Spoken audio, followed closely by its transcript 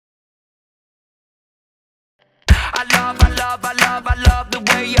I love, I love, I love, I love the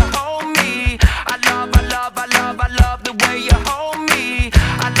way you hold me. I love, I love, I love, I love the way you hold me.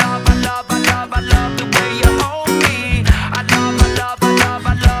 I love, I love, I love, I love the way you hold me. I love, I love, I love,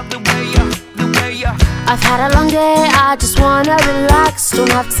 I love the way you. I've had a long day, I just wanna relax. Don't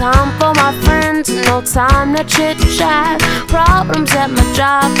have time for my friends, no time to chit chat. Problems at my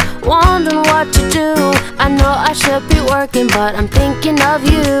job, wondering what to do. I know I should be working, but I'm thinking of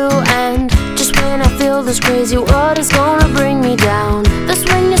you. And just when I feel this crazy world is gonna bring me down, that's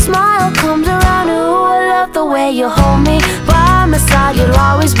when your smile comes around. Ooh, I love the way you hold me. By my side you'll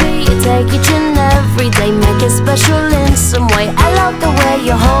always be. You take each and every day, make it special in some way. I love the way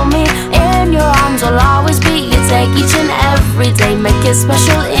you hold me. In your arms I'll always be. You take each and every day, make it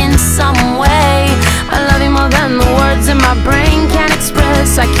special in some way. I love you more than the words in my brain can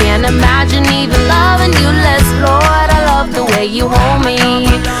express. I can't imagine even loving you less. Lord, I love the way you hold me.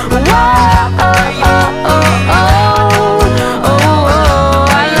 Whoa, oh, oh, oh, oh, oh, oh,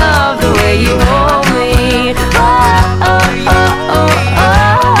 I love the way you hold me. Oh, oh, oh, oh,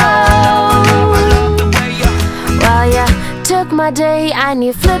 oh. Well, yeah, took my day and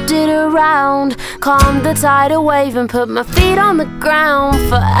you flipped it around. Calmed the tidal wave and put my feet on the ground.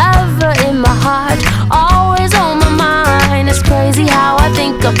 Forever in my heart, always on my mind. It's crazy how I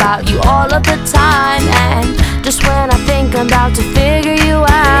think about you all of the time. And just when I think I'm about to figure you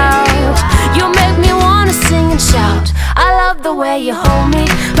out, you make me wanna sing and shout. I love the way you hold me.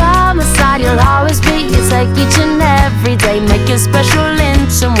 By my side you'll always be. You take each and every day, make it special in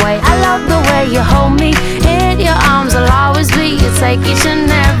some way. I love the way you hold me. In your arms I'll always be. You take each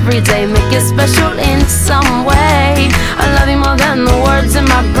and every day, make it special in some way. I love you more than the words in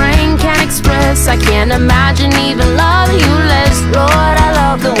my brain can express. I can't imagine even loving you less. Lord, I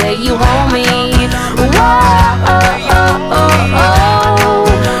love the way you hold me. Whoa, oh, oh, oh, oh,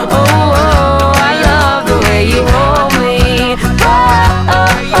 oh, oh, I love the way you hold me. Whoa, oh,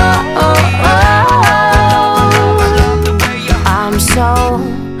 oh, oh, oh. I'm so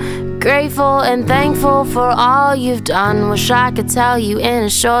grateful and thankful for all you've done. Wish I could tell you in a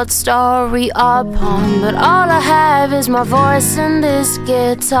short story or poem, but all I have is my voice and this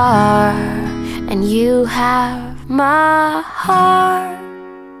guitar. And you have my heart.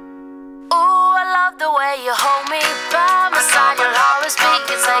 Ooh, I love the way you hold me. By my side you'll always be.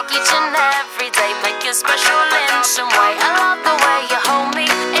 You take each and every day, make it special in some way. I love the way you hold me.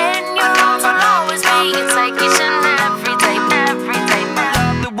 In your arms I'll always be. You take each and every day, every day.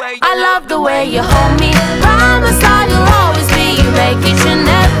 I love the way you hold me.